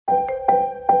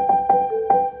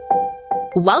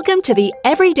Welcome to the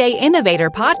Everyday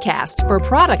Innovator podcast for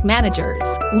product managers,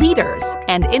 leaders,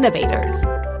 and innovators.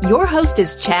 Your host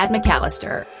is Chad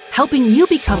McAllister, helping you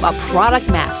become a product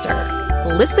master.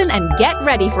 Listen and get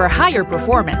ready for higher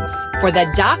performance, for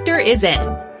the doctor is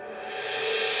in.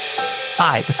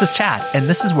 Hi, this is Chad, and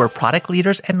this is where product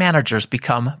leaders and managers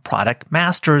become product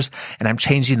masters. And I'm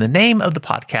changing the name of the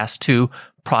podcast to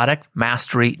Product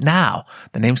Mastery Now.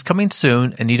 The name's coming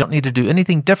soon, and you don't need to do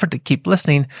anything different to keep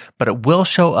listening, but it will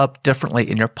show up differently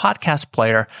in your podcast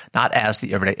player, not as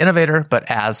the Everyday Innovator, but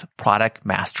as Product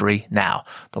Mastery Now.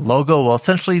 The logo will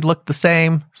essentially look the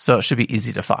same, so it should be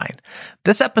easy to find.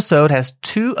 This episode has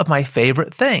two of my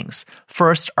favorite things.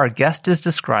 First, our guest is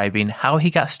describing how he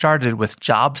got started with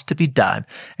jobs to be done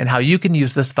and how you can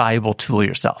use this valuable tool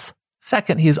yourself.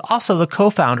 Second, he is also the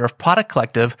co-founder of Product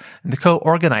Collective and the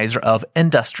co-organizer of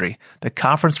Industry, the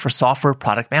conference for software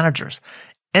product managers.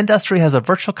 Industry has a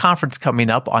virtual conference coming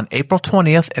up on April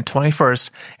 20th and 21st,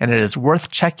 and it is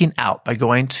worth checking out by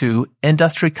going to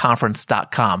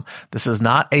industryconference.com. This is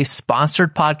not a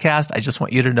sponsored podcast. I just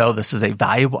want you to know this is a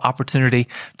valuable opportunity.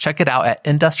 Check it out at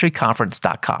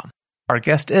industryconference.com. Our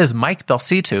guest is Mike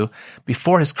Belcetu.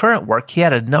 Before his current work, he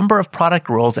had a number of product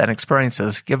roles and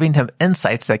experiences, giving him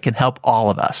insights that can help all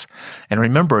of us. And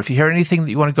remember, if you hear anything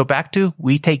that you want to go back to,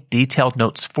 we take detailed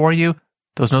notes for you.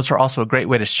 Those notes are also a great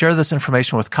way to share this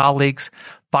information with colleagues.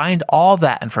 Find all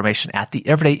that information at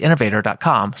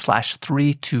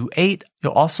theeverydayinnovator.com/328.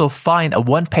 You'll also find a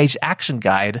one-page action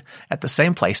guide at the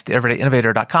same place,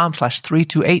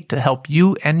 theeverydayinnovator.com/328, to help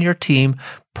you and your team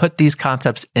put these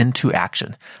concepts into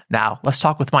action. Now, let's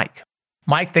talk with Mike.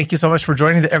 Mike, thank you so much for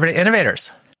joining the Everyday Innovators.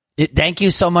 Thank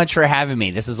you so much for having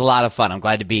me. This is a lot of fun. I'm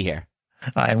glad to be here.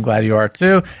 I'm glad you are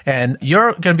too. And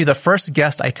you're going to be the first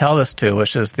guest I tell this to,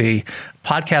 which is the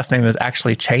podcast name is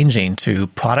actually changing to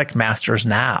Product Masters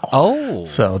Now. Oh.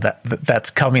 So that's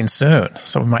coming soon.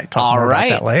 So we might talk more about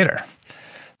that later.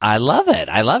 I love it.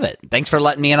 I love it. Thanks for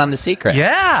letting me in on the secret.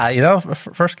 Yeah,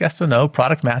 first guest to know,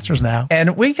 Product Masters Now.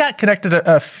 And we got connected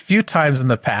a few times in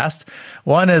the past.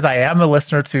 One is I am a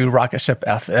listener to Rocket Ship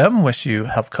FM, which you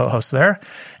help co-host there.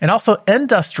 And also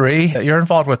Industry, you're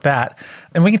involved with that.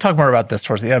 And we can talk more about this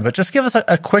towards the end, but just give us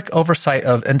a quick oversight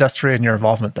of Industry and your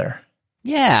involvement there.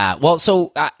 Yeah. Well,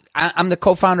 so I'm the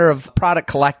co-founder of Product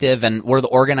Collective, and we're the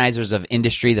organizers of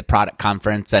Industry, the product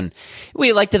conference. And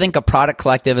we like to think of Product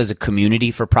Collective as a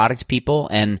community for product people,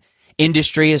 and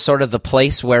Industry is sort of the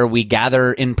place where we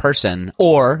gather in person,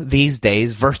 or these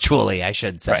days virtually, I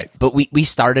should say. Right. But we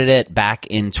started it back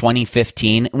in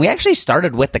 2015. And we actually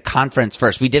started with the conference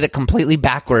first. We did it completely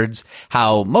backwards,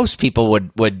 how most people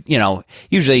would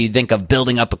usually you think of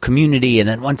building up a community, and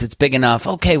then once it's big enough,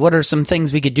 okay, what are some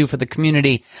things we could do for the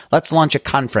community? Let's launch a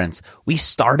conference. We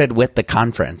started with the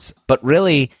conference, but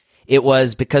really it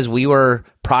was because we were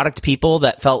product people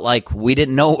that felt like we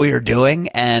didn't know what we were doing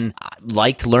and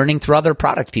liked learning through other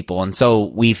product people. And so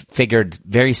we figured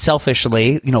very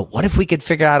selfishly, what if we could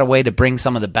figure out a way to bring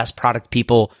some of the best product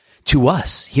people to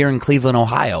us here in Cleveland,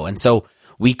 Ohio? And so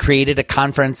we created a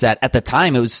conference that at the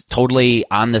time it was totally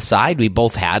on the side. We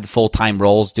both had full-time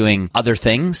roles doing other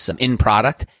things in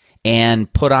product,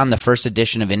 and put on the first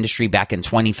edition of Industry back in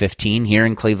 2015 here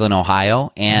in Cleveland,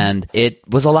 Ohio. And it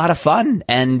was a lot of fun.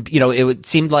 And, it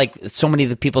seemed like so many of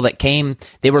the people that came,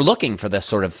 they were looking for this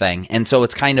sort of thing. And so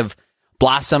it's kind of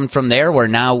blossomed from there, where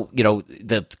now,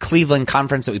 the Cleveland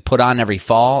conference that we put on every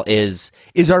fall is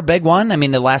our big one. I mean,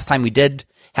 the last time we did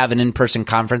have an in-person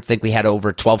conference, I think we had over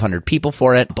 1,200 people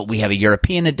for it, but we have a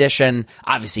European edition.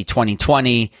 Obviously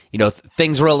 2020,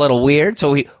 things were a little weird.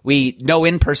 So we no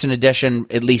in-person edition,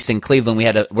 at least in Cleveland. We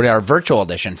had our virtual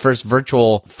edition, first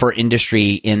virtual for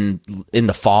Industry in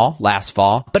the fall, last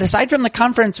fall. But aside from the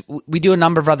conference, we do a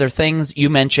number of other things. You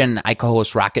mentioned I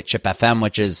co-host Rocket Ship FM,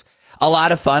 which is a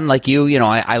lot of fun. Like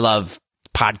I love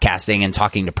podcasting and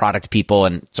talking to product people,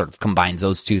 and sort of combines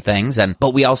those two things.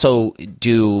 But we also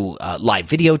do live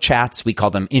video chats. We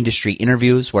call them Industry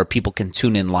interviews, where people can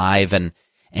tune in live and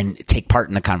take part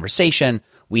in the conversation.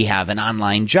 We have an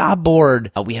online job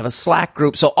board. We have a Slack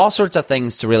group. So all sorts of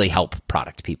things to really help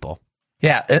product people.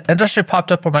 Yeah, Industry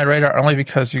popped up on my radar only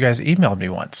because you guys emailed me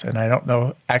once, and I don't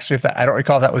know actually I don't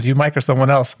recall if that was you, Mike, or someone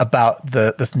else, about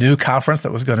this new conference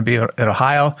that was going to be in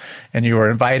Ohio, and you were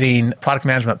inviting product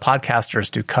management podcasters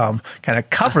to come kind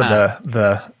of cover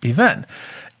the event.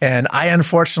 And I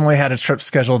unfortunately had a trip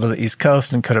scheduled to the East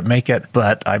Coast and couldn't make it,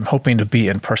 but I'm hoping to be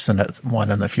in person at one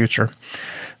in the future.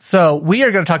 So we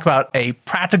are going to talk about a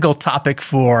practical topic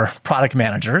for product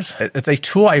managers. It's a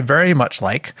tool I very much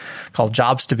like called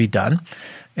Jobs to be Done.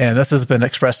 And this has been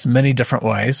expressed in many different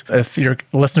ways. If you're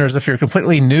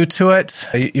completely new to it,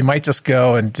 you might just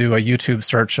go and do a YouTube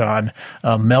search on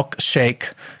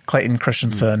Milkshake Clayton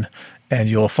Christensen, and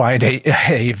you'll find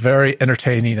a very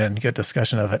entertaining and good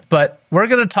discussion of it. But we're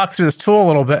going to talk through this tool a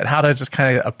little bit and how to just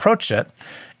kind of approach it.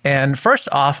 And first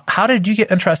off, how did you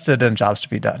get interested in jobs to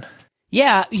be done?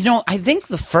 Yeah, I think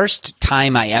the first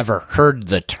time I ever heard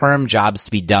the term jobs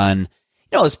to be done,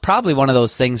 it was probably one of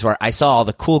those things where I saw all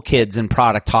the cool kids in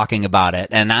product talking about it.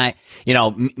 And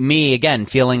me again,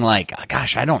 feeling like, oh,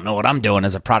 gosh, I don't know what I'm doing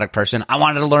as a product person. I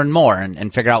wanted to learn more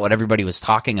and figure out what everybody was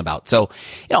talking about. So,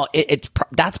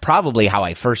 that's probably how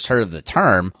I first heard of the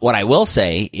term. What I will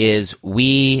say is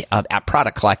we at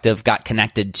Product Collective got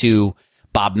connected to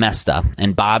Bob Mesta,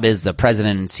 and Bob is the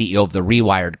president and CEO of the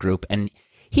Rewired Group. And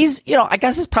he's, I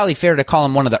guess it's probably fair to call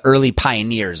him one of the early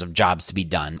pioneers of jobs to be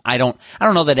done. I don't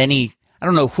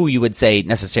know who you would say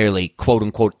necessarily, quote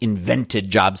unquote, invented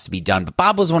jobs to be done, but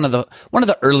Bob was one of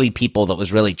the early people that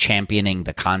was really championing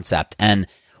the concept. And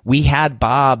we had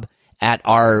Bob at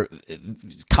our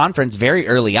conference very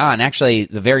early on, actually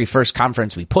the very first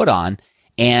conference we put on.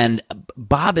 And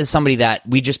Bob is somebody that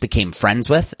we just became friends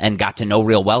with and got to know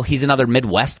real well. He's another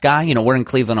Midwest guy. We're in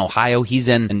Cleveland, Ohio. He's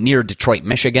in near Detroit,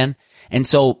 Michigan. And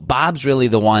so Bob's really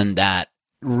the one that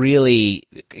really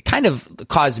kind of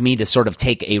caused me to sort of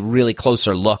take a really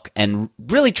closer look and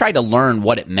really try to learn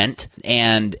what it meant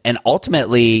and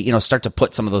ultimately, start to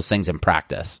put some of those things in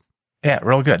practice. Yeah,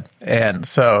 real good. And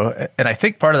I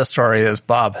think part of the story is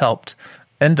Bob helped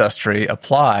industry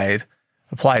apply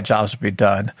jobs to be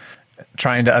done,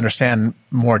 trying to understand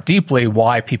more deeply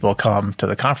why people come to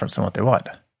the conference and what they want.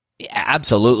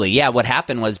 Absolutely. Yeah. What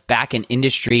happened was back in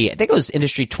industry, I think it was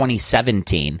industry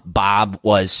 2017, Bob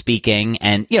was speaking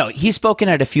and, he's spoken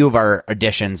at a few of our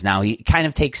editions now. He kind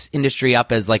of takes industry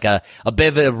up as like a bit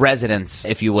of a residence,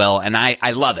 if you will. And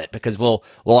I love it because we'll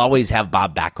always have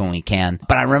Bob back when we can.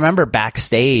 But I remember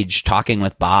backstage talking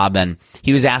with Bob and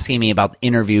he was asking me about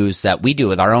interviews that we do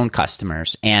with our own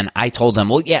customers. And I told him,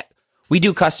 well, yeah, we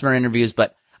do customer interviews,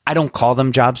 but I don't call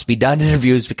them jobs to be done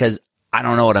interviews because I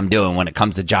don't know what I'm doing when it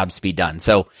comes to jobs to be done.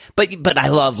 So, but I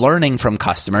love learning from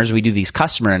customers. We do these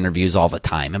customer interviews all the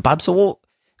time. And Bob said, well,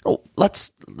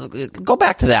 let's go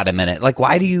back to that a minute. Like,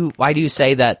 why do you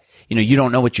say that, you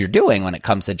don't know what you're doing when it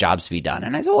comes to jobs to be done?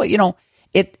 And I said, well,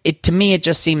 it to me, it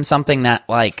just seems something that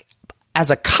like,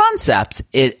 as a concept,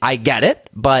 I get it,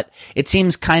 but it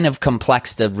seems kind of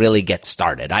complex to really get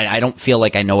started. I don't feel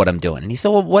like I know what I'm doing. And he said,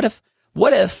 well,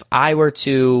 what if I were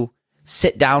to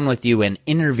sit down with you and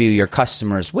interview your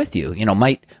customers with you?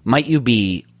 Might you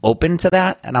be open to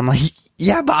that? And I'm like,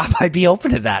 yeah, Bob, I'd be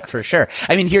open to that for sure.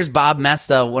 I mean, here's Bob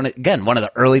Mesta, one of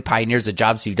the early pioneers of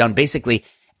jobs you've done, basically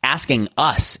asking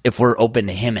us if we're open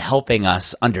to him helping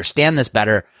us understand this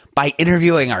better by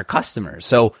interviewing our customers.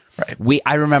 So right.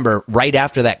 I remember right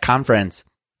after that conference,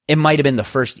 it might have been the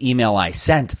first email I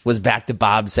sent was back to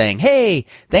Bob saying, hey,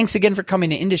 thanks again for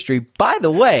coming to industry. By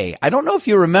the way, I don't know if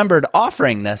you remembered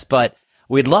offering this, but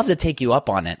we'd love to take you up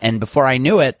on it. And before I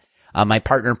knew it, my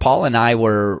partner Paul and I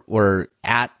were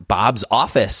at Bob's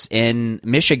office in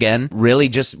Michigan. Really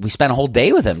we spent a whole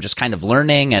day with him, just kind of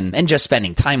learning and just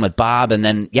spending time with Bob. And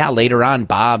then, later on,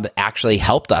 Bob actually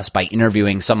helped us by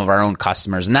interviewing some of our own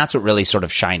customers. And that's what really sort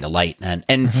of shined a light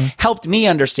and helped me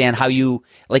understand how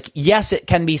yes, it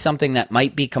can be something that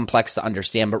might be complex to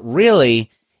understand, but really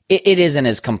it isn't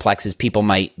as complex as people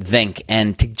might think.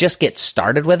 And to just get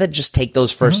started with it, just take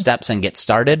those first steps and get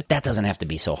started. That doesn't have to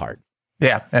be so hard.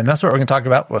 Yeah, and that's what we're going to talk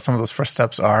about, what some of those first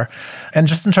steps are. And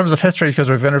just in terms of history, because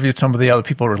we've interviewed some of the other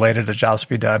people related to jobs to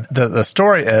be done, the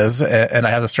story is, and I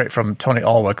have this straight from Tony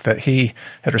Alwick, that he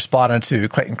had responded to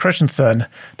Clayton Christensen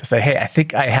to say, hey, I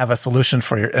think I have a solution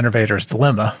for your innovator's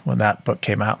dilemma when that book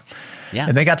came out. Yeah.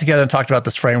 And they got together and talked about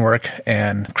this framework,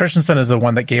 and Christensen is the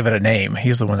one that gave it a name.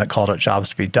 He's the one that called it jobs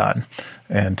to be done,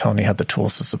 and Tony had the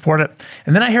tools to support it.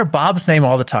 And then I hear Bob's name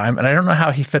all the time, and I don't know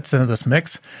how he fits into this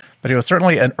mix, but he was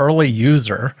certainly an early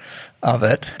user of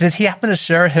it. Did he happen to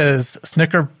share his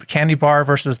Snicker candy bar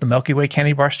versus the Milky Way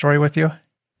candy bar story with you?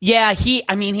 Yeah, he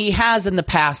has in the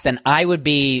past, and I would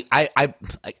be,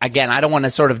 again, I don't want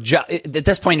to sort of, at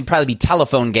this point, it'd probably be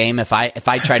telephone game if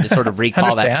I tried to sort of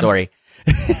recall that story.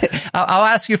 I'll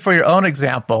ask you for your own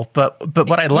example, but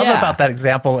what I love about that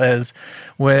example is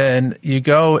when you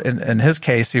go, in his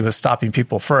case, he was stopping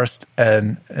people first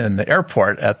in the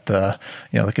airport at the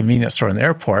convenience store in the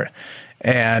airport,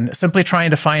 and simply trying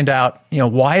to find out,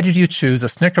 why did you choose a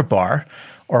Snicker bar?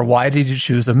 Or why did you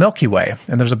choose a Milky Way?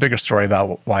 And there's a bigger story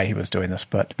about why he was doing this.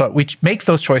 But we make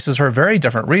those choices for very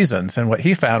different reasons. And what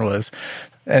he found was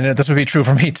And this would be true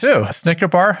for me too. A Snicker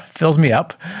bar fills me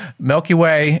up. Milky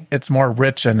Way, it's more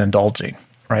rich and indulging,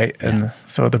 right? Yeah. And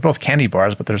so they're both candy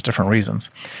bars, but there's different reasons.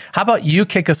 How about you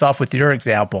kick us off with your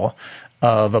example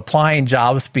of applying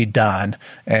Jobs Be Done,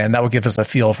 and that will give us a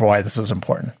feel for why this is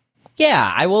important.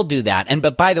 Yeah, I will do that.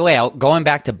 But by the way, going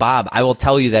back to Bob, I will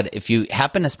tell you that if you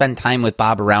happen to spend time with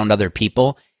Bob around other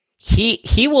people,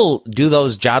 he will do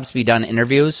those Jobs Be Done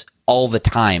interviews all the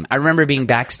time. I remember being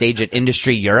backstage at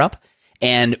Industry Europe,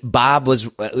 and Bob was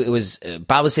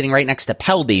sitting right next to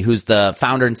Peldy, who's the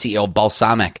founder and CEO of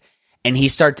Balsamiq, and he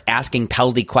starts asking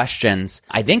Peldy questions,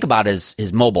 I think about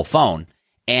his mobile phone.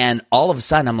 And all of a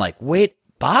sudden, I'm like, wait,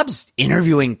 Bob's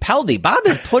interviewing Peldy. Bob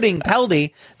is putting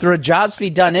Peldy through a Jobs Be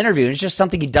Done interview. It's just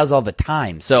something he does all the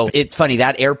time. So it's funny,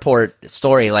 that airport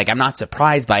story, like, I'm not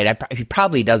surprised by it. He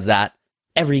probably does that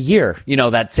every year,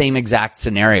 that same exact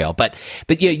scenario. But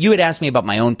you had asked me about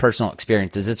my own personal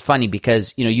experiences. It's funny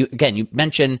because, you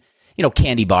mentioned,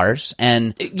 candy bars,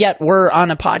 and yet we're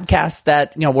on a podcast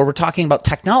that, where we're talking about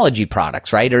technology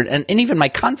products, right? And even my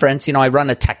conference, I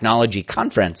run a technology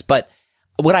conference, but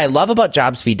what I love about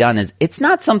Jobs Be Done is it's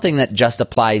not something that just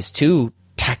applies to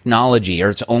technology or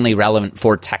it's only relevant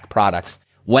for tech products.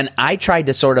 When I tried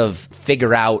to sort of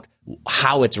figure out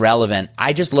how it's relevant,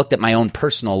 I just looked at my own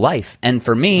personal life. And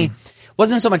for me, it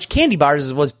wasn't so much candy bars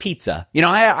as it was pizza.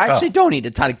 I actually don't eat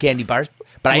a ton of candy bars,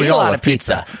 but I eat a lot of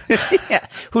pizza. Yeah,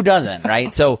 who doesn't,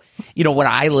 right? So, when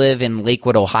I live in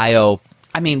Lakewood, Ohio,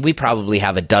 we probably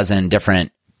have a dozen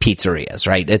different pizzerias,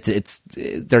 right?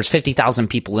 There's 50,000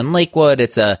 people in Lakewood.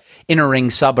 It's a inner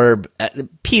ring suburb.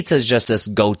 Pizza is just this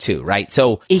go-to, right?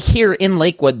 So here in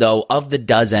Lakewood, though, of the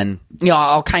dozen,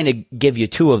 I'll kind of give you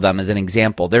two of them as an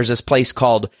example. There's this place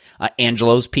called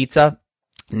Angelo's Pizza,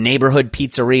 neighborhood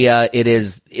pizzeria.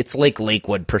 It's like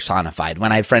Lakewood personified.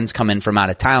 When I have friends come in from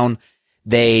out of town,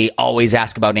 they always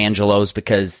ask about Angelo's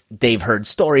because they've heard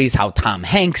stories how Tom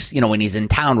Hanks, when he's in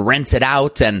town, rents it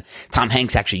out. And Tom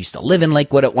Hanks actually used to live in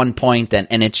Lakewood at one point, and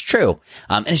it's true.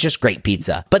 And it's just great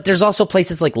pizza. But there's also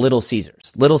places like Little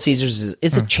Caesars. Little Caesars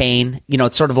is a chain.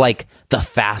 It's sort of like the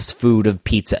fast food of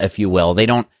pizza, if you will. They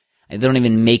don't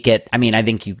even make it. I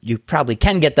think you probably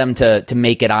can get them to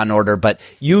make it on order, but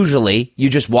usually you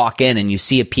just walk in and you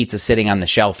see a pizza sitting on the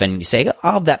shelf and you say,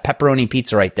 I'll have that pepperoni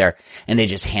pizza right there. And they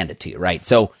just hand it to you, right?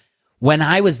 So when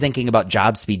I was thinking about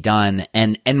Jobs Be Done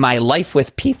and my life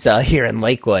with pizza here in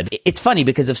Lakewood, it's funny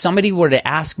because if somebody were to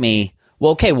ask me,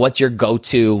 well, okay, what's your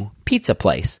go-to pizza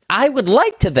place? I would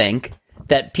like to think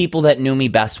that people that knew me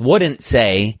best wouldn't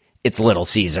say, it's Little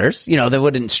Caesars. They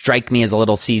wouldn't strike me as a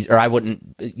Little Caesar, or I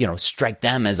wouldn't, strike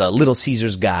them as a Little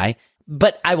Caesars guy.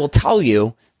 But I will tell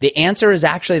you, the answer is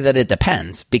actually that it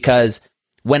depends, because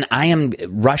when I am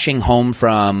rushing home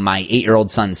from my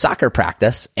 8-year-old son's soccer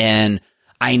practice and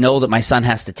I know that my son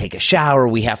has to take a shower,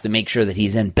 we have to make sure that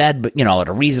he's in bed, but at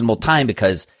a reasonable time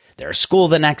because there's school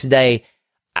the next day.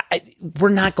 We're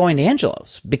not going to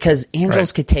Angelo's because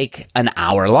Angelo's could take an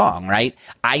hour long, right?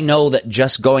 I know that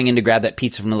just going in to grab that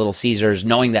pizza from the Little Caesars,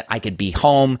 knowing that I could be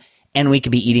home and we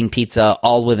could be eating pizza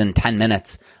all within 10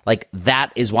 minutes, like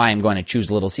that is why I'm going to choose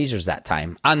Little Caesars that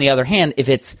time. On the other hand, if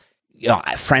it's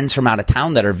friends from out of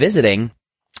town that are visiting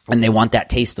and they want that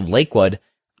taste of Lakewood,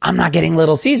 I'm not getting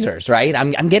Little Caesars, right?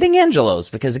 I'm getting Angelo's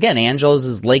because, again, Angelo's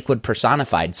is Lakewood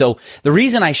personified. So the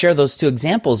reason I share those two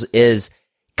examples is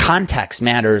context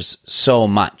matters so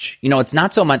much. It's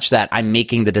not so much that I'm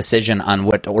making the decision on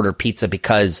what to order pizza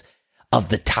because of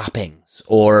the toppings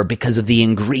or because of the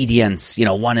ingredients.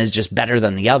 One is just better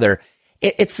than the other.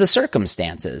 It's the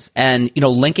circumstances. And,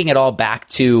 linking it all back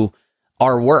to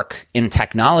our work in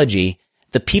technology,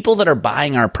 the people that are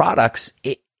buying our products,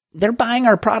 they're buying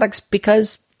our products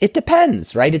because it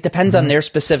depends, right? It depends on their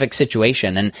specific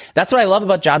situation. And that's what I love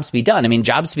about Jobs Be Done.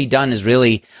 Jobs Be Done is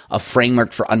really a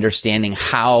framework for understanding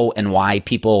how and why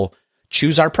people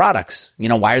choose our products.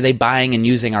 Why are they buying and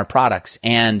using our products?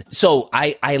 And so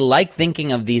I like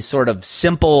thinking of these sort of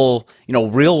simple,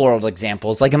 real world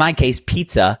examples, like in my case,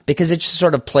 pizza, because it just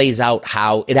sort of plays out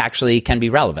how it actually can be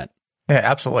relevant. Yeah,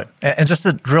 absolutely. And just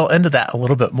to drill into that a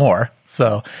little bit more.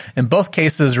 So in both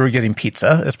cases, we're getting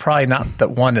pizza. It's probably not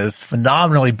that one is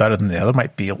phenomenally better than the other.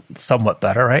 Might be somewhat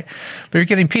better, right? But you're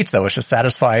getting pizza, which is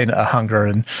satisfying a hunger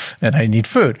and I need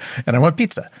food and I want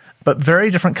pizza. But very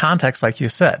different context, like you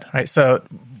said, right? So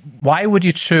why would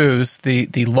you choose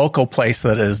the local place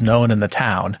that is known in the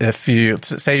town if you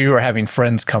say you were having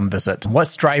friends come visit?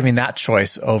 What's driving that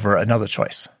choice over another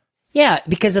choice? Yeah,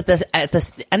 because at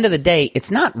the end of the day,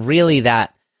 it's not really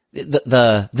that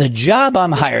the job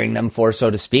I'm hiring them for, so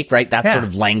to speak, right? That sort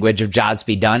of language of Jobs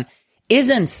Be Done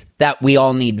isn't that we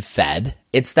all need fed.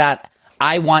 It's that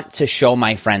I want to show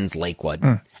my friends Lakewood.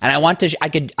 And I want to, I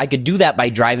could do that by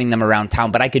driving them around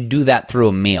town, but I could do that through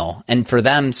a meal. And for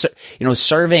them,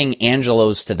 serving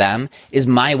Angelo's to them is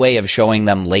my way of showing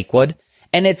them Lakewood.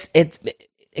 And it's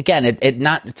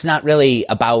not really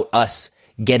about us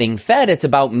getting fed. It's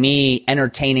about me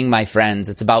entertaining my friends.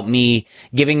 It's about me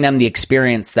giving them the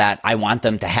experience that I want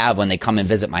them to have when they come and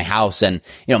visit my house and,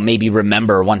 maybe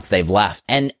remember once they've left.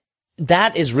 And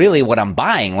that is really what I'm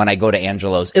buying when I go to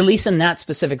Angelo's, at least in that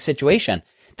specific situation.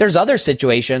 There's other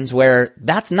situations where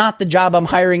that's not the job I'm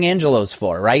hiring Angelo's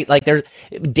for, right? Like there's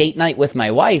date night with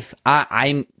my wife.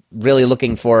 I'm really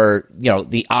looking for,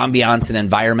 the ambiance and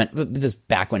environment. This is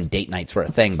back when date nights were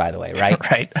a thing, by the way,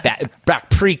 right? Right. Back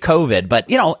pre-COVID.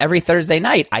 But, every Thursday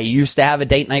night, I used to have a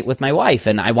date night with my wife,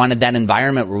 and I wanted that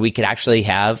environment where we could actually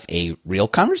have a real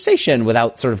conversation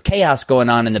without sort of chaos going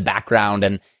on in the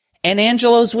background. And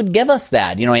Angelo's would give us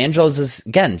that. Angelo's is,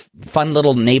 again, fun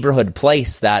little neighborhood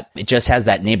place that it just has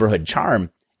that neighborhood charm.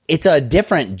 It's a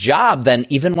different job than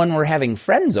even when we're having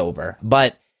friends over,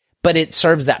 but it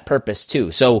serves that purpose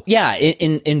too. So yeah,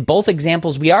 in both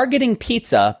examples, we are getting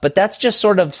pizza, but that's just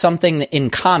sort of something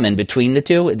in common between the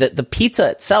two. The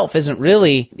pizza itself isn't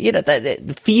really,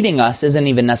 the feeding us isn't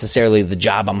even necessarily the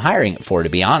job I'm hiring it for, to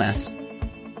be honest.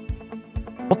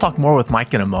 We'll talk more with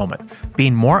Mike in a moment.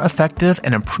 Being more effective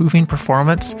and improving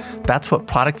performance, that's what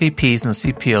product VPs and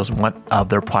CPOs want of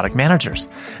their product managers.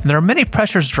 And there are many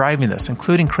pressures driving this,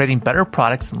 including creating better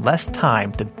products in less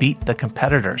time to beat the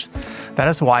competitors. That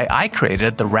is why I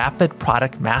created the Rapid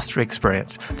Product Mastery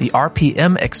Experience, the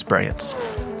RPM experience.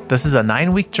 This is a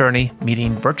 9-week journey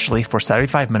meeting virtually for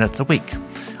 75 minutes a week.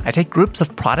 I take groups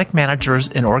of product managers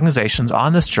in organizations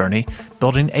on this journey,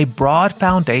 building a broad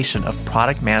foundation of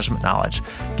product management knowledge,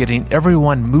 getting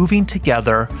everyone moving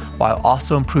together while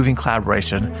also improving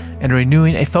collaboration and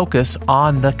renewing a focus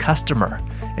on the customer.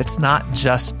 It's not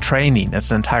just training,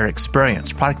 it's an entire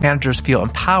experience. Product managers feel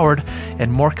empowered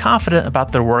and more confident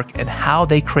about their work and how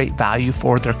they create value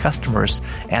for their customers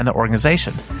and the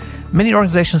organization. Many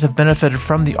organizations have benefited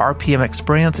from the RPM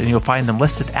experience, and you'll find them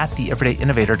listed at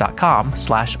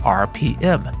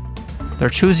theeverydayinnovator.com/RPM. They're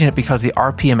choosing it because the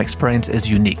RPM experience is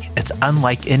unique. It's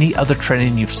unlike any other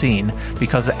training you've seen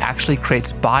because it actually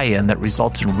creates buy-in that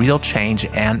results in real change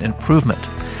and improvement.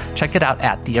 Check it out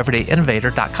at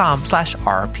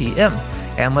theeverydayinnovator.com/RPM.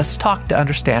 And let's talk to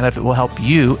understand if it will help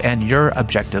you and your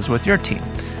objectives with your team.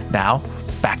 Now,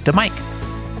 back to Mike.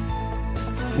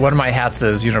 One of my hats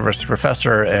is university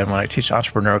professor, and when I teach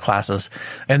entrepreneur classes,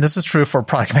 and this is true for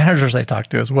product managers I talk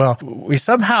to as well, we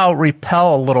somehow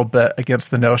repel a little bit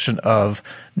against the notion of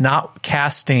not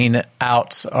casting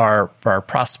out our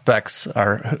prospects,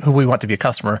 who we want to be a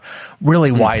customer,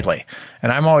 really widely.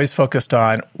 And I'm always focused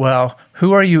on, well,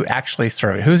 who are you actually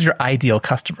serving? Who's your ideal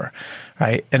customer,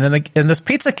 right? And in this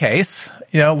pizza case,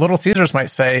 Little Caesars might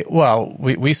say, well,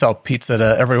 we sell pizza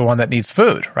to everyone that needs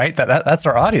food, right? That's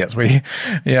our audience.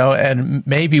 And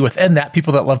maybe within that,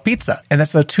 people that love pizza. And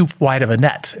that's too wide of a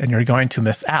net, and you're going to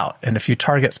miss out. And if you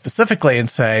target specifically and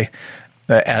say,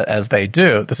 as they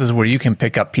do, this is where you can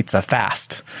pick up pizza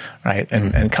fast, right?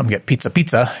 And come get pizza,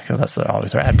 because that's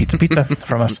always right, pizza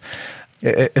from us.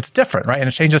 It's different, right? And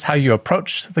it changes how you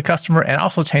approach the customer and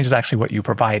also changes actually what you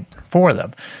provide for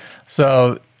them.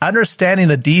 So understanding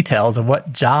the details of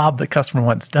what job the customer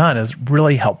wants done is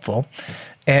really helpful.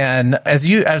 And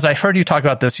as I heard you talk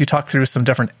about this, you talked through some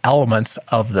different elements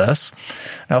of this.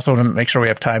 I also want to make sure we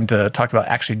have time to talk about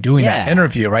actually doing that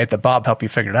interview, right? That Bob helped you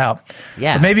figure it out.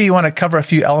 Yeah. But maybe you want to cover a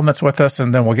few elements with us,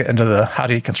 and then we'll get into how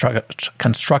do you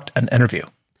construct an interview.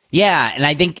 Yeah, and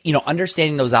I think,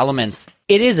 understanding those elements,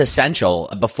 it is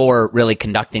essential before really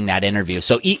conducting that interview.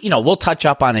 So, we'll touch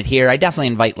up on it here. I definitely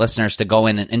invite listeners to go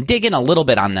in and dig in a little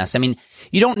bit on this. I mean,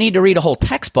 you don't need to read a whole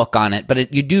textbook on it,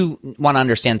 but you do want to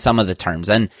understand some of the terms.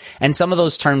 And some of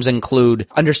those terms include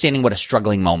understanding what a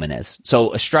struggling moment is.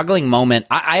 So a struggling moment,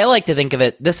 I like to think of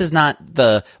it, this is not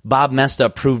the Bob Mesta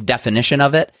approved definition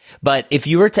of it, but if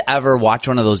you were to ever watch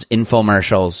one of those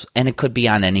infomercials, and it could be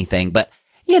on anything, but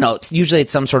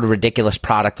it's some sort of ridiculous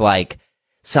product, like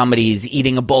somebody's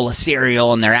eating a bowl of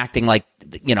cereal and they're acting like,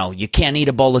 you can't eat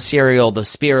a bowl of cereal. The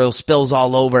cereal spills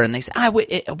all over. And they say, I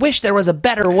wish there was a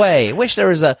better way. I wish there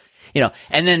was and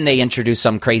then they introduce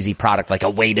some crazy product like a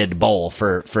weighted bowl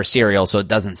for cereal so it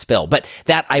doesn't spill. But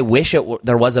that I wish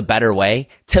there was a better way.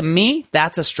 To me,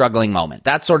 that's a struggling moment.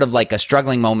 That's sort of like a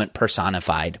struggling moment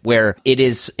personified, where it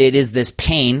is this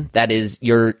pain that is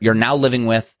you're now living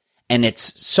with. And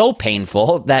it's so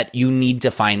painful that you need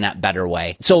to find that better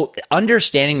way. So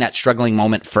understanding that struggling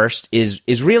moment first is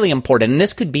really important. And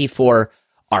this could be for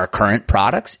our current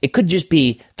products. It could just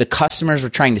be the customers we're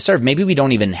trying to serve. Maybe we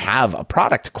don't even have a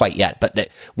product quite yet, but that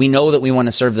we know that we want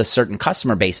to serve this certain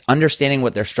customer base. Understanding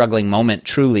what their struggling moment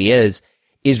truly is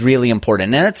really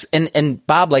important. And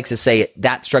Bob likes to say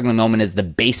that struggling moment is the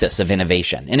basis of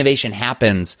innovation. Innovation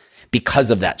happens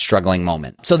because of that struggling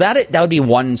moment. So that would be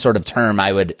one sort of term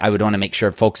I would want to make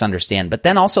sure folks understand. But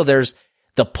then also there's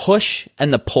the push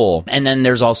and the pull. And then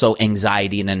there's also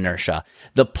anxiety and inertia.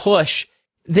 The push,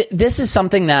 this is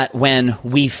something that when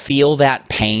we feel that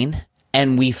pain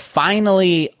and we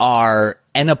finally are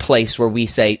in a place where we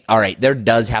say, all right, there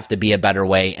does have to be a better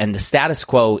way. And the status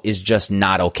quo is just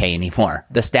not okay anymore.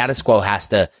 The status quo has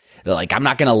to, I'm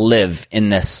not going to live in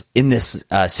this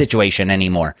situation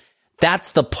anymore.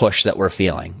 That's the push that we're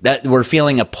feeling. That we're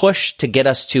feeling a push to get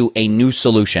us to a new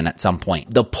solution at some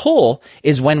point. The pull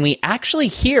is when we actually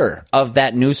hear of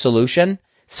that new solution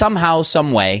somehow,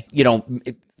 some way.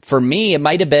 For me, it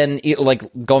might have been like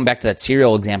going back to that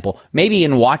cereal example. Maybe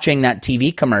in watching that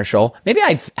TV commercial, maybe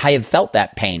I have felt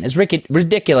that pain, as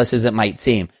ridiculous as it might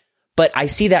seem. But I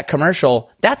see that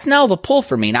commercial. That's now the pull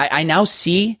for me. And I now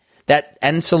see that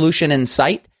end solution in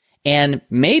sight. And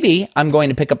maybe I'm going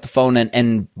to pick up the phone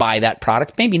and buy that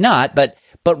product. Maybe not, but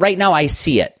right now I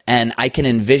see it and I can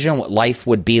envision what life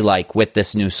would be like with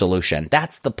this new solution.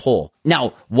 That's the pull.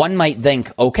 Now, one might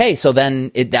think, okay, so then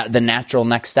the natural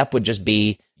next step would just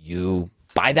be you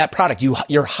buy that product.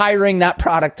 You're hiring that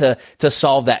product to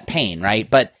solve that pain, right?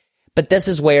 But this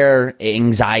is where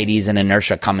anxieties and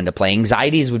inertia come into play.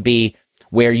 Anxieties would be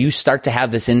where you start to have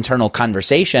this internal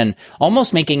conversation,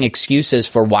 almost making excuses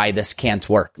for why this can't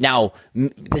work. Now,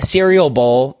 the cereal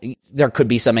bowl, there could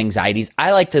be some anxieties.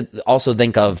 I like to also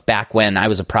think of back when I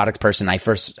was a product person, I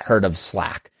first heard of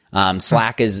Slack.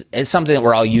 Slack is something that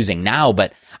we're all using now,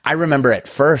 but I remember at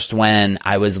first when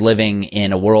I was living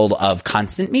in a world of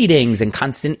constant meetings and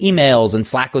constant emails, and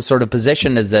Slack was sort of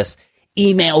positioned as this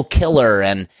email killer.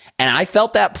 And I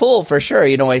felt that pull for sure.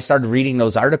 I started reading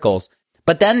those articles.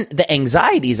 But then the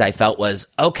anxieties I felt was,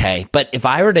 okay, but if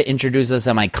I were to introduce this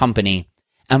at my company,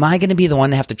 am I going to be the one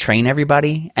to have to train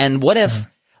everybody? And what if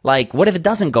it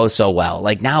doesn't go so well?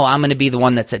 Now I'm going to be the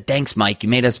one that said, thanks, Mike, you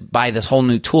made us buy this whole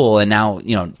new tool. And now,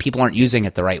 people aren't using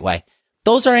it the right way.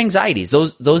 Those are anxieties.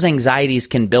 Those anxieties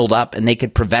can build up and they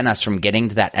could prevent us from getting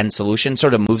to that end solution,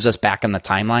 sort of moves us back on the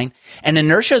timeline. And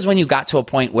inertia is when you got to a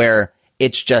point where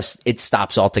it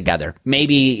stops altogether.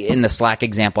 Maybe in the Slack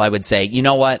example, I would say, you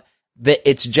know what? That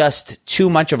it's just too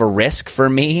much of a risk for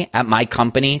me at my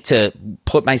company to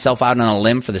put myself out on a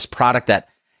limb for this product that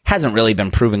hasn't really been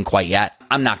proven quite yet.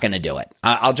 I'm not going to do it.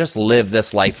 I'll just live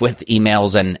this life with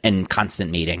emails and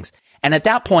constant meetings. And at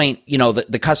that point,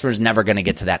 the customer's never going to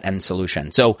get to that end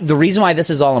solution. So the reason why this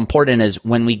is all important is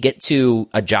when we get to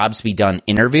a jobs to be done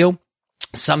interview,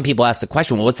 some people ask the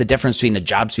question, well, what's the difference between a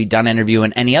jobs to be done interview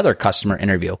and any other customer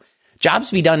interview? Jobs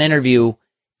to be done interview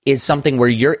is something where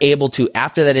you're able to,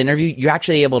 after that interview, you're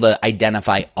actually able to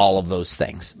identify all of those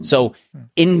things. So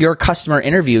in your customer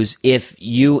interviews, if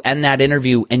you end that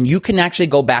interview and you can actually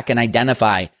go back and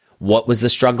identify what was the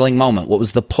struggling moment, what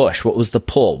was the push, what was the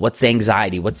pull, what's the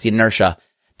anxiety, what's the inertia,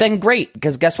 then great,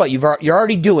 because guess what? You're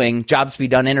already doing jobs to be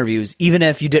done interviews, even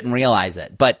if you didn't realize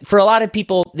it. But for a lot of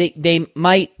people, they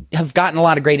might have gotten a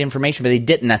lot of great information, but they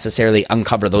didn't necessarily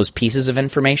uncover those pieces of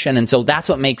information. And so that's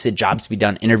what makes a jobs to be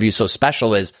done interview so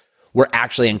special, is we're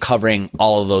actually uncovering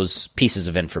all of those pieces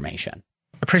of information.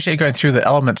 I appreciate you going through the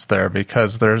elements there,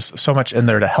 because there's so much in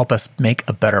there to help us make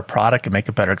a better product and make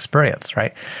a better experience,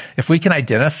 right? If we can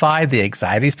identify the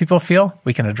anxieties people feel,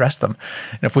 we can address them.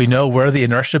 And if we know where the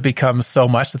inertia becomes so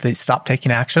much that they stop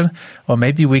taking action, well,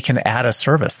 maybe we can add a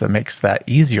service that makes that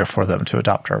easier for them to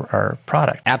adopt our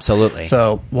product. Absolutely.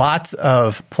 So lots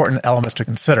of important elements to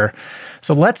consider.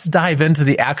 So let's dive into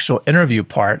the actual interview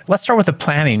part. Let's start with the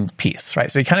planning piece,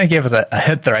 right? So you kind of gave us a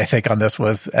hint there, I think, on this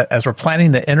was, as we're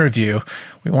planning the interview,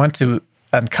 we want to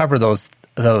uncover those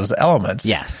elements.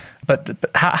 Yes. But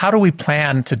how do we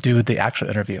plan to do the actual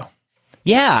interview?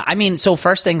 Yeah. I mean, so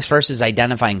first things first is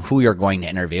identifying who you're going to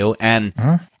interview. And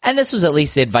this was at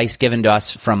least the advice given to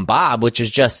us from Bob, which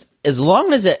is just, as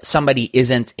long as somebody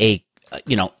isn't a,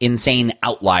 insane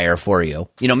outlier for you,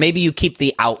 maybe you keep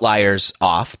the outliers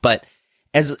off, but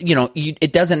as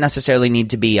it doesn't necessarily need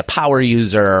to be a power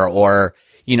user or,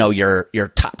 your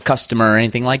top customer or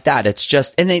anything like that. It's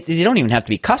just, and they don't even have to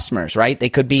be customers, right? They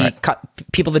could be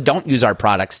people that don't use our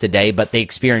products today, but they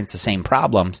experience the same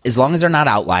problems. As long as they're not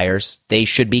outliers, they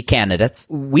should be candidates.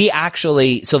 So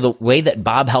the way that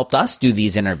Bob helped us do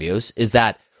these interviews is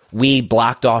that we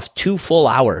blocked off 2 full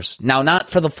hours. Now, not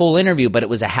for the full interview, but it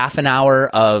was a half an hour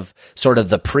of sort of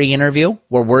the pre-interview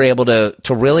where we're able to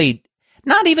really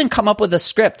not even come up with a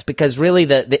script, because really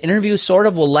the interview sort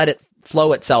of will let it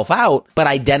flow itself out, but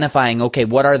identifying, okay,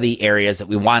 what are the areas that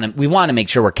we want to make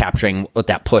sure we're capturing what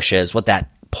that push is, what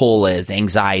that pull is, the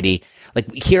anxiety.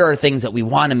 Like, here are things that we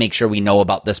want to make sure we know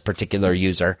about this particular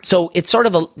user. So it's sort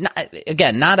of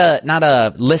not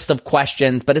a list of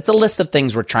questions, but it's a list of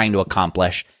things we're trying to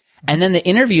accomplish. And then the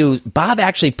interview, Bob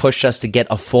actually pushed us to get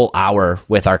a full hour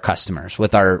with our customers,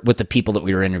 with the people that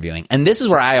we were interviewing. And this is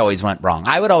where I always went wrong.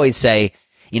 I would always say,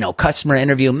 customer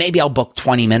interview, maybe I'll book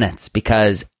 20 minutes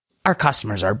because our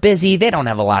customers are busy. They don't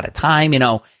have a lot of time,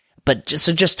 but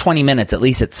just 20 minutes, at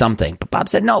least it's something. But Bob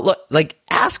said, no, look, like,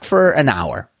 ask for an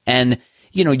hour. And,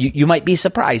 you might be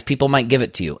surprised. People might give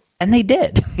it to you. And they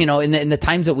did, in the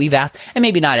times that we've asked, and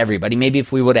maybe not everybody. Maybe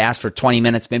if we would have asked for 20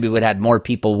 minutes, maybe we would have had more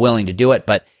people willing to do it.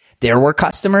 But there were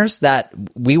customers that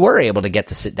we were able to get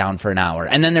to sit down for an hour.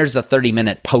 And then there's a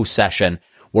 30-minute post session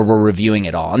where we're reviewing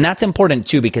it all. And that's important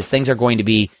too, because things are going to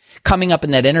be coming up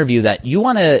in that interview that you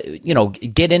want to,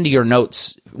 get into your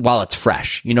notes while it's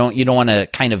fresh. You don't want to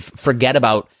kind of forget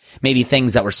about maybe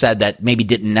things that were said that maybe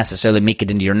didn't necessarily make it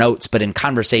into your notes, but in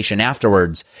conversation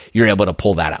afterwards, you're able to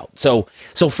pull that out. So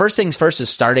first things first is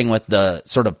starting with the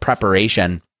sort of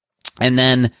preparation, and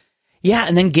then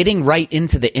getting right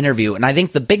into the interview. And I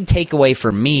think the big takeaway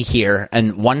for me here,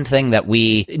 and one thing that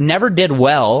we never did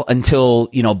well until,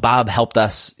 Bob helped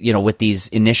us, with these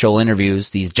initial interviews,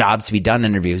 these jobs to be done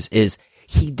interviews, is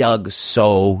he dug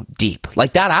so deep.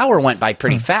 Like, that hour went by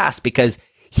pretty fast because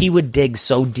he would dig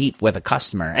so deep with a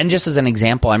customer. And just as an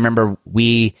example, I remember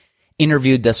we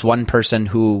interviewed this one person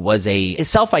who was a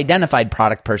self-identified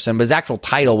product person, but his actual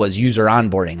title was user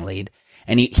onboarding lead.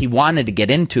 And he wanted to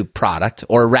get into product,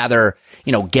 or rather,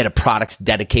 get a product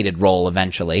dedicated role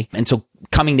eventually. And so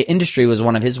coming to industry was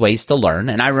one of his ways to learn.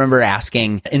 And I remember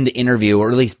asking in the interview,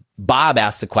 or at least Bob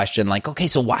asked the question, like, okay,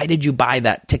 so why did you buy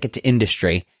that ticket to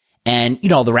industry? And,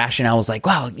 the rationale was like,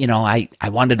 well, I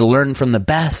wanted to learn from the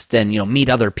best and, meet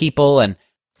other people. And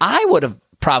I would have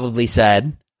probably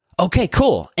said, okay,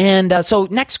 cool. And so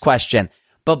next question.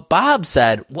 But Bob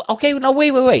said, well, okay, no,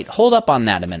 wait, hold up on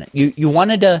that a minute. You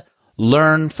wanted to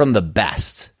learn from the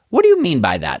best. What do you mean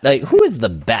by that? Like, who is the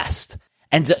best?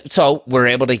 And so we're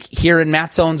able to hear in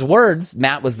Matt's own words.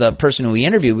 Matt was the person who we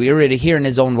interviewed. We were able to hear in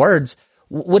his own words,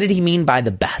 what did he mean by the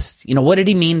best? What did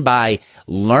he mean by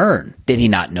learn? Did he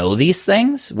not know these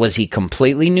things? Was he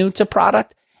completely new to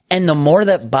product? And the more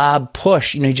that Bob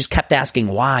pushed, he just kept asking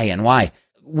why and why.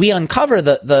 We uncover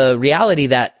the reality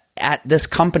that at this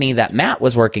company that Matt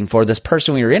was working for, this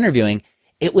person we were interviewing,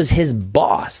 it was his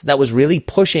boss that was really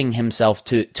pushing himself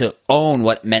to own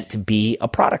what it meant to be a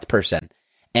product person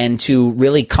and to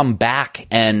really come back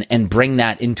and bring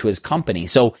that into his company.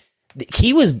 So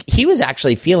he was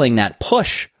actually feeling that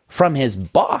push from his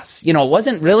boss. It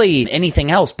wasn't really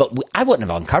anything else, but I wouldn't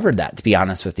have uncovered that, to be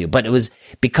honest with you. But it was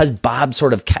because Bob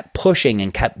sort of kept pushing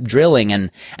and kept drilling.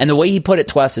 And the way he put it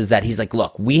to us is that he's like,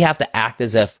 look, we have to act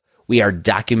as if we are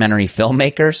documentary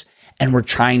filmmakers and we're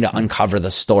trying to uncover the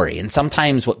story. And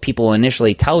sometimes what people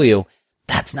initially tell you,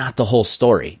 that's not the whole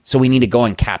story. So we need to go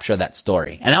and capture that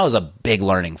story. And that was a big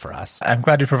learning for us. I'm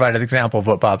glad you provided an example of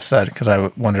what Bob said, because I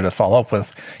wanted to follow up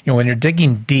with, when you're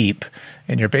digging deep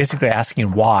and you're basically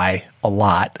asking why a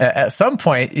lot, at some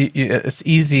point it's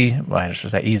easy, well, I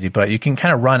shouldn't say easy, but you can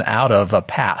kind of run out of a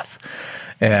path.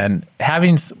 And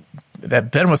having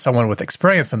been with someone with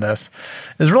experience in this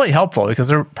is really helpful, because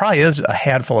there probably is a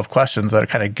handful of questions that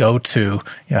kind of go to,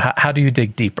 how do you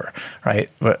dig deeper, right?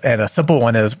 And a simple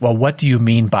one is, well, what do you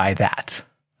mean by that,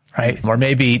 right? Or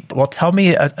maybe, well, tell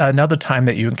me another time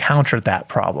that you encountered that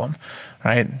problem,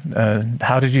 right?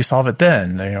 How did you solve it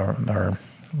then? Or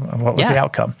what was the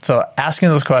outcome? So asking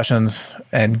those questions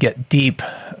and get deep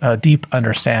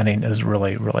understanding is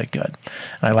really, really good.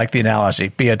 And I like the analogy,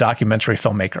 be a documentary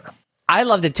filmmaker. I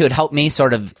loved it too. It helped me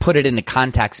sort of put it into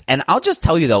context. And I'll just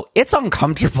tell you though, it's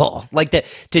uncomfortable. Like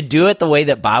to do it the way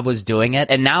that Bob was doing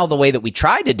it, and now the way that we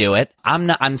try to do it,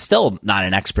 I'm still not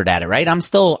an expert at it, right?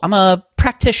 I'm a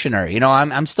practitioner,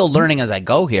 I'm still learning as I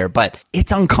go here, but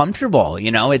it's uncomfortable,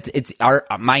 it's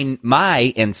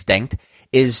my instinct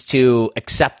is to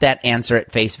accept that answer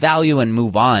at face value and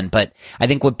move on. But I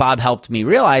think what Bob helped me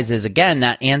realize is, again,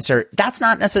 that answer, that's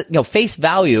not necessarily, face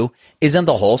value isn't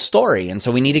the whole story. And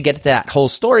so we need to get to that whole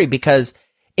story, because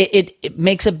it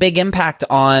makes a big impact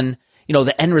on,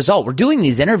 the end result. We're doing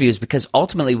these interviews because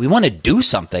ultimately we want to do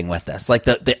something with this. Like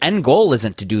the end goal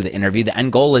isn't to do the interview. The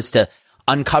end goal is to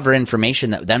uncover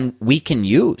information that then we can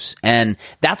use. And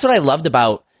that's what I loved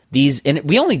about these. And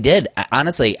we only did,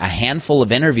 honestly, a handful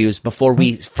of interviews before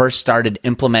we first started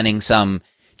implementing some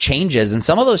changes, and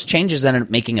some of those changes ended up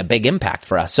making a big impact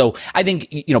for us. So I think,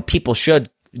 people should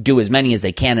do as many as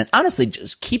they can, and honestly,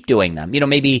 just keep doing them.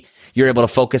 Maybe you're able to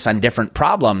focus on different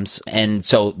problems, and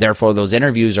so therefore those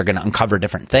interviews are going to uncover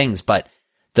different things. But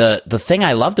the thing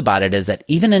I loved about it is that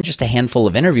even in just a handful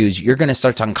of interviews, you're going to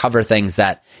start to uncover things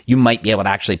that you might be able to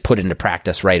actually put into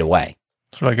practice right away.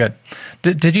 It's really good.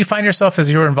 Did you find yourself,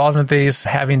 as you were involved in these,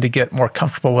 having to get more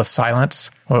comfortable with silence?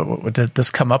 Did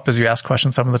this come up as you ask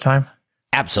questions some of the time?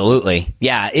 Absolutely.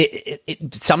 Yeah.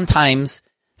 Sometimes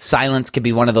silence can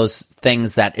be one of those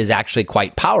things that is actually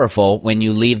quite powerful when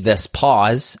you leave this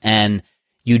pause and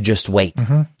you just wait.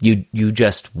 Mm-hmm. You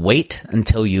just wait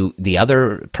until the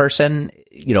other person,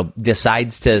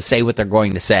 decides to say what they're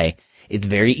going to say. It's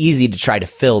very easy to try to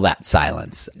fill that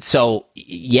silence. So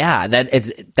yeah,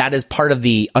 that is part of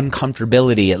the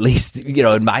uncomfortability, at least,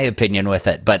 in my opinion, with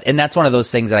it. And that's one of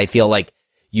those things that I feel like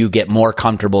you get more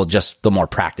comfortable just the more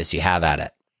practice you have at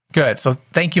it. Good. So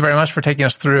thank you very much for taking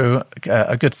us through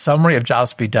a good summary of jobs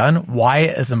to be done, why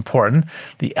it is important,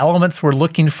 the elements we're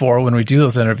looking for when we do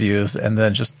those interviews, and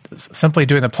then just simply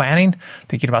doing the planning,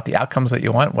 thinking about the outcomes that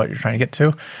you want, what you're trying to get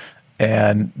to.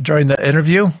 And during the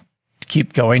interview,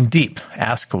 keep going deep.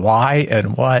 Ask why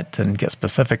and what, and get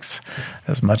specifics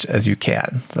as much as you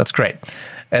can. That's great.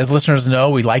 As listeners know,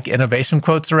 we like innovation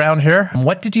quotes around here.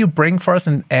 What did you bring for us,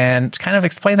 and kind of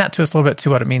explain that to us a little bit too,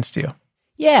 what it means to you?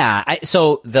 Yeah.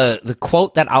 So the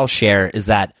quote that I'll share is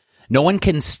that no one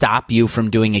can stop you from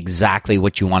doing exactly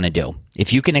what you want to do.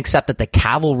 If you can accept that the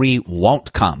cavalry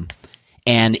won't come,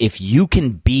 and if you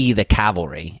can be the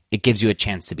cavalry, it gives you a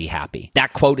chance to be happy.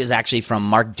 That quote is actually from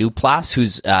Mark Duplass,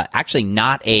 who's actually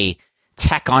not a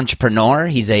tech entrepreneur.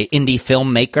 He's an indie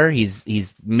filmmaker.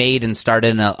 He's made and starred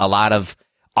in a lot of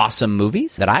awesome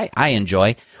movies that I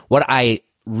enjoy. What I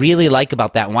really like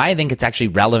about that, and why I think it's actually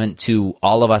relevant to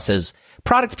all of us as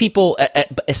product people,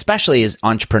 especially as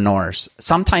entrepreneurs,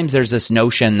 sometimes there's this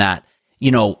notion that,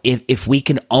 if we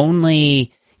can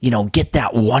only get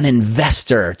that one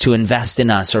investor to invest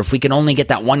in us, or if we can only get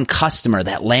that one customer,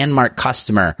 that landmark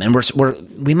customer, and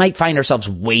we might find ourselves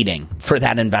waiting for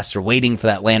that investor, waiting for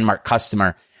that landmark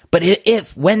customer. But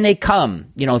when they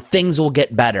come, things will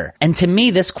get better. And to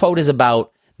me, this quote is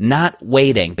about not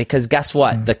waiting, because guess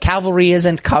what? The cavalry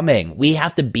isn't coming. We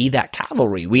have to be that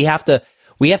cavalry. We have to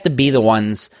be the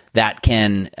ones that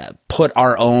can put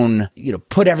our own,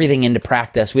 put everything into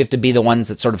practice. We have to be the ones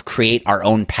that sort of create our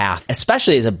own path,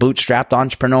 especially as a bootstrapped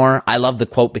entrepreneur. I love the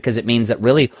quote because it means that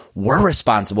really we're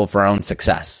responsible for our own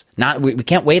success. We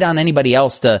can't wait on anybody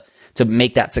else to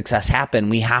make that success happen.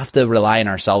 We have to rely on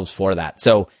ourselves for that.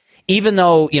 So even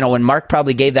though, when Mark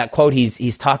probably gave that quote,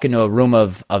 he's talking to a room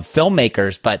of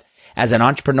filmmakers, but as an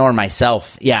entrepreneur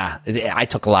myself, yeah, I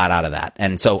took a lot out of that.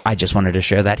 And so I just wanted to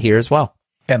share that here as well.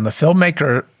 And the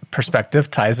filmmaker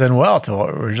perspective ties in well to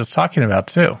what we were just talking about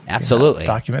too. Absolutely.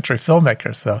 Documentary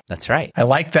filmmaker. So that's right. I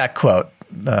like that quote.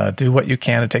 Do what you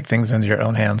can to take things into your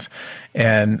own hands.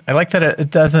 And I like that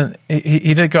it doesn't,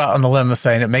 he did go out on the limb of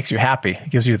saying it makes you happy. It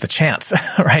gives you the chance,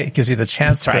 right? It gives you the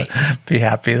chance to be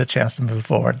happy, the chance to move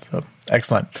forward. So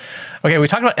excellent. Okay, we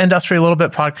talked about industry a little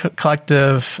bit, Product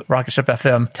Collective, Rocket Ship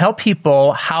FM. Tell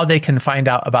people how they can find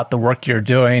out about the work you're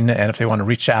doing and if they want to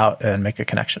reach out and make a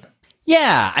connection.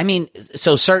 Yeah,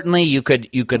 so certainly you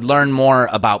could learn more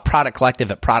about Product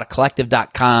Collective at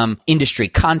productcollective.com,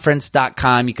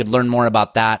 industryconference.com. You could learn more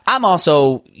about that. I'm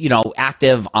also,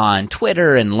 active on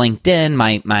Twitter and LinkedIn.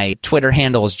 My Twitter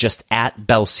handle is just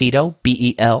 @Belsito,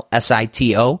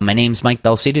 BELSITO. My name's Mike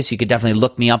Belsito, so you could definitely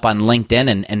look me up on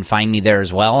LinkedIn and find me there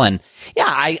as well. And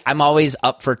yeah, I'm always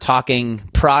up for talking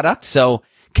product, so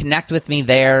connect with me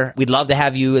there. We'd love to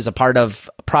have you as a part of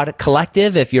Product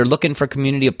Collective. If you're looking for a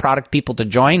community of product people to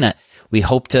join, we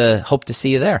hope to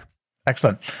see you there.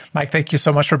 Excellent. Mike, thank you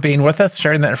so much for being with us,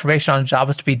 sharing that information on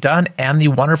jobs to be done and the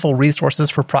wonderful resources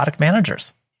for product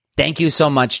managers. Thank you so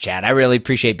much, Chad. I really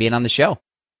appreciate being on the show.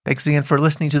 Thanks again for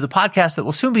listening to the podcast that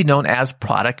will soon be known as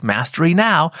Product Mastery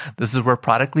Now. This is where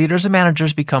product leaders and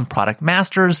managers become product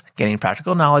masters, gaining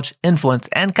practical knowledge, influence,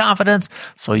 and confidence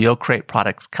so you'll create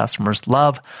products customers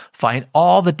love. Find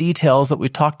all the details that we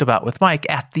talked about with Mike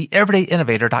at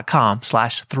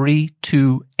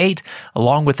theeverydayinnovator.com/328,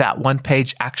 along with that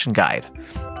one-page action guide.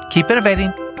 Keep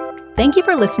innovating. Thank you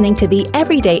for listening to The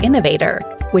Everyday Innovator,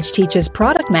 which teaches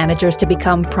product managers to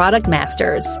become product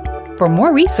masters. For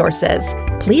more resources,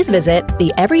 please visit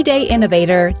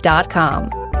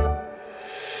theeverydayinnovator.com.